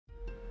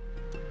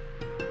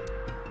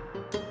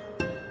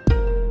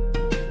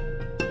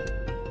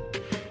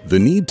The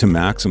need to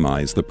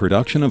maximize the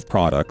production of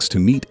products to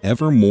meet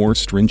ever more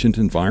stringent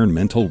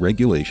environmental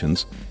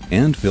regulations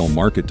and fill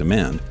market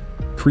demand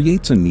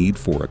creates a need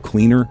for a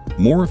cleaner,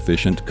 more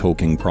efficient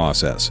coking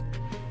process.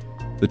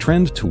 The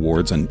trend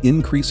towards an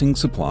increasing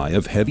supply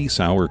of heavy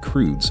sour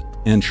crudes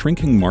and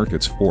shrinking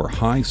markets for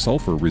high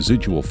sulfur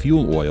residual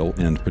fuel oil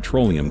and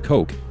petroleum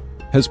coke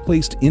has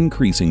placed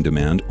increasing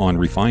demand on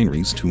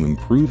refineries to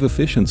improve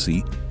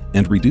efficiency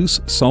and reduce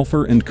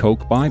sulfur and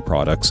coke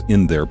byproducts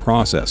in their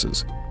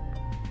processes.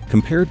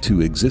 Compared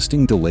to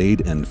existing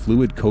delayed and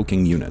fluid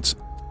coking units,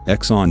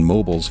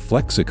 ExxonMobil's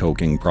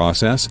Flexicoking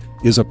process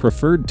is a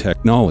preferred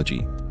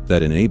technology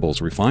that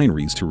enables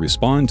refineries to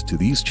respond to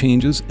these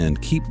changes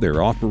and keep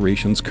their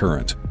operations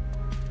current.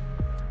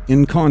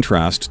 In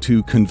contrast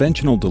to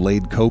conventional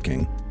delayed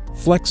coking,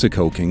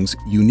 Flexicoking's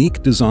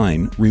unique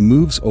design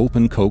removes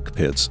open coke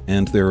pits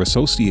and their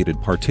associated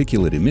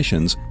particulate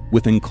emissions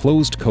with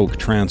enclosed coke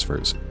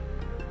transfers.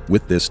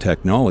 With this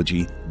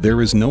technology,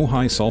 there is no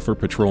high-sulfur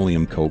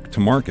petroleum coke to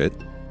market,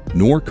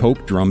 nor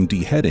coke drum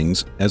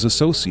deheadings as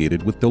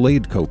associated with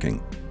delayed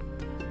coking.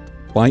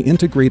 By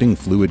integrating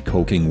fluid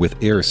coking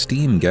with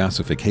air-steam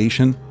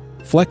gasification,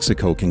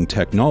 Flexicoking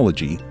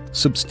technology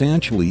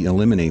substantially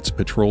eliminates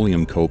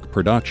petroleum coke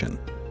production,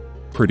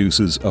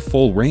 produces a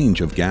full range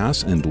of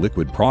gas and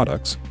liquid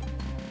products,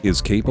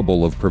 is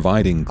capable of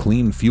providing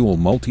clean fuel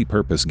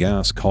multipurpose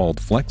gas called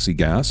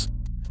flexigas,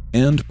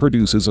 and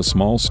produces a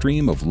small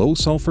stream of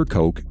low-sulfur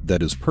coke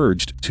that is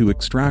purged to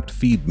extract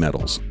feed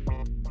metals.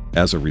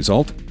 As a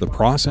result, the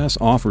process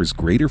offers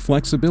greater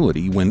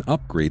flexibility when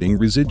upgrading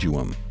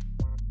residuum.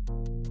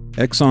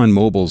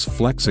 ExxonMobil's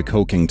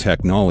Flexicoking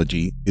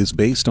technology is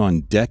based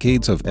on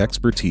decades of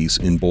expertise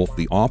in both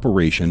the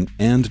operation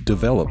and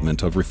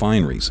development of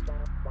refineries.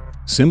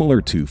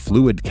 Similar to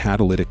fluid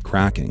catalytic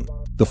cracking,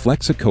 the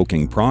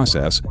Flexicoking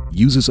process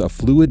uses a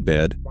fluid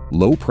bed,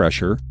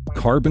 low-pressure,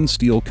 carbon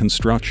steel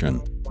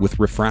construction with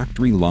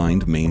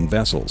refractory-lined main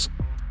vessels.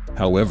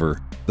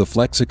 However, the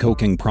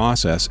Flexicoking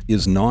process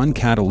is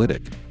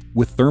non-catalytic,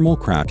 with thermal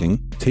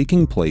cracking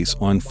taking place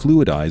on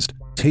fluidized,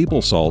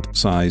 table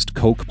salt-sized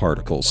coke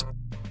particles.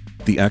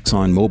 The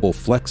ExxonMobil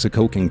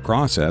Flexicoking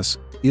process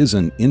is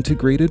an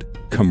integrated,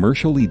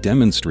 commercially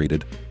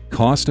demonstrated,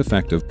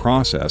 cost-effective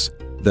process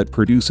that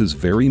produces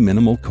very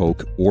minimal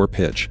coke or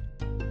pitch.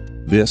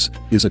 This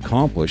is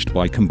accomplished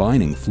by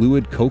combining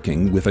fluid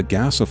coking with a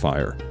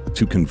gasifier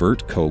to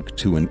convert coke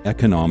to an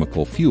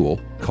economical fuel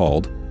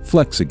called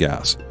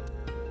flexigas.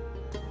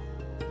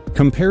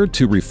 Compared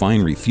to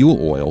refinery fuel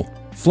oil,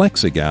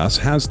 flexigas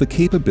has the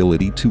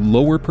capability to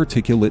lower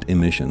particulate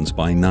emissions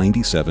by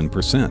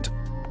 97%,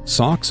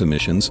 SOx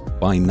emissions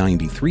by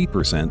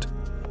 93%,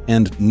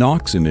 and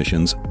NOx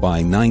emissions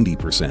by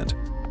 90%.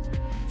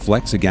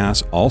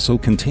 Flexigas also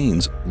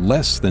contains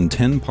less than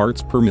 10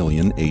 parts per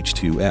million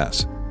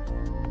H2S.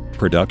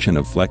 Production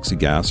of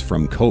flexigas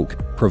from coke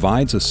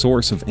provides a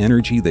source of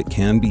energy that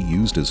can be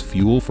used as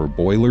fuel for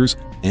boilers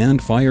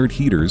and fired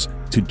heaters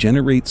to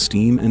generate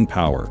steam and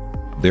power,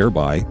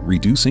 thereby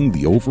reducing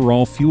the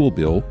overall fuel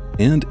bill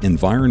and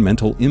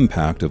environmental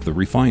impact of the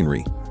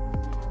refinery.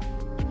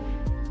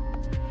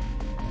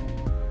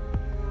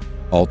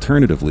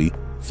 Alternatively,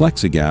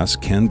 flexigas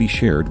can be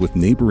shared with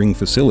neighboring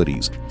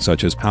facilities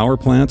such as power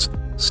plants,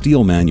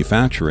 steel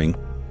manufacturing,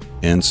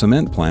 and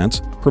cement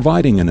plants,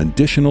 providing an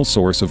additional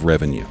source of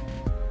revenue.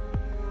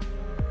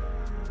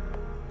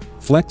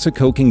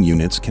 Flexicoking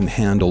units can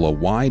handle a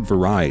wide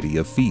variety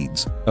of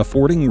feeds,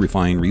 affording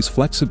refineries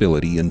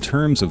flexibility in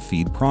terms of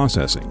feed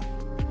processing.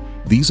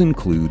 These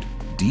include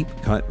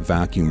deep-cut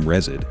vacuum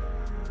resid,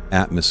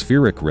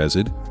 atmospheric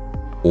resid,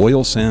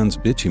 oil sands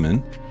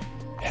bitumen,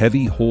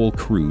 heavy whole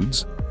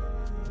crudes,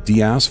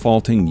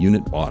 deasphalting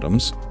unit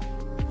bottoms,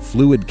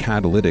 fluid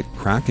catalytic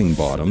cracking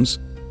bottoms,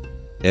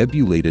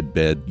 ebulated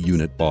bed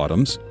unit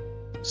bottoms,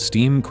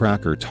 steam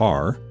cracker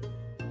tar,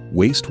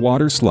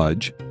 wastewater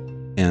sludge,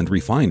 and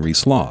refinery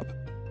slop.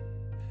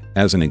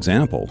 As an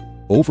example,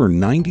 over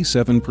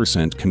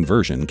 97%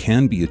 conversion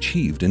can be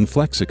achieved in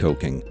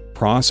Flexicoking,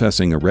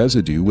 processing a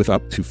residue with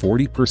up to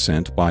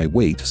 40% by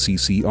weight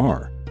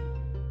CCR.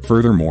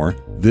 Furthermore,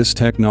 this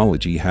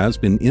technology has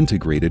been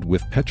integrated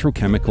with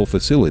petrochemical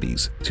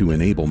facilities to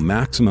enable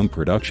maximum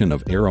production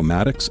of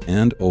aromatics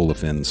and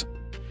olefins.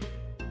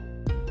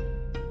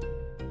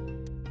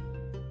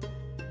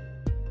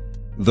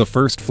 The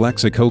first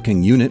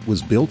Flexicoking unit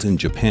was built in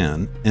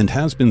Japan and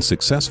has been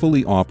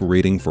successfully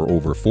operating for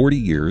over 40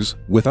 years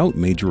without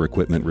major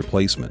equipment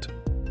replacement.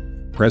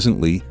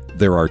 Presently,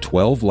 there are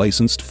 12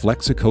 licensed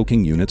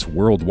Flexicoking units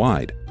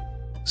worldwide,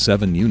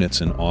 7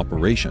 units in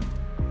operation,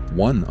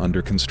 1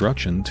 under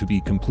construction to be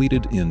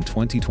completed in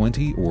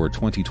 2020 or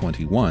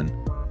 2021,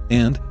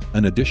 and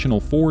an additional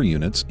 4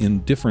 units in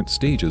different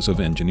stages of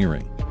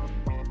engineering.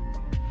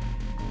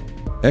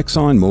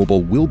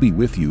 ExxonMobil will be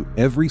with you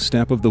every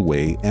step of the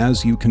way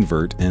as you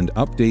convert and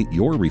update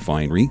your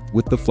refinery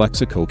with the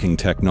Flexicoking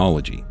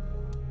technology.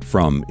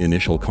 From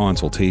initial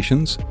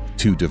consultations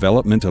to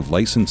development of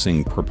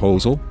licensing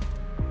proposal,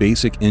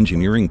 basic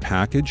engineering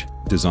package,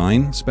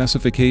 design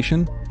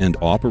specification, and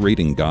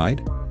operating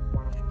guide,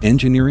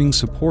 engineering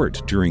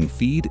support during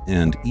feed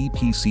and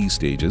EPC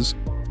stages,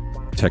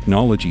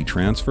 technology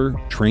transfer,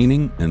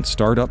 training, and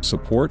startup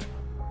support,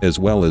 as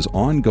well as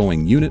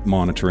ongoing unit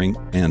monitoring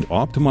and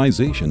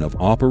optimization of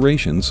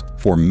operations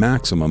for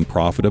maximum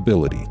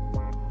profitability.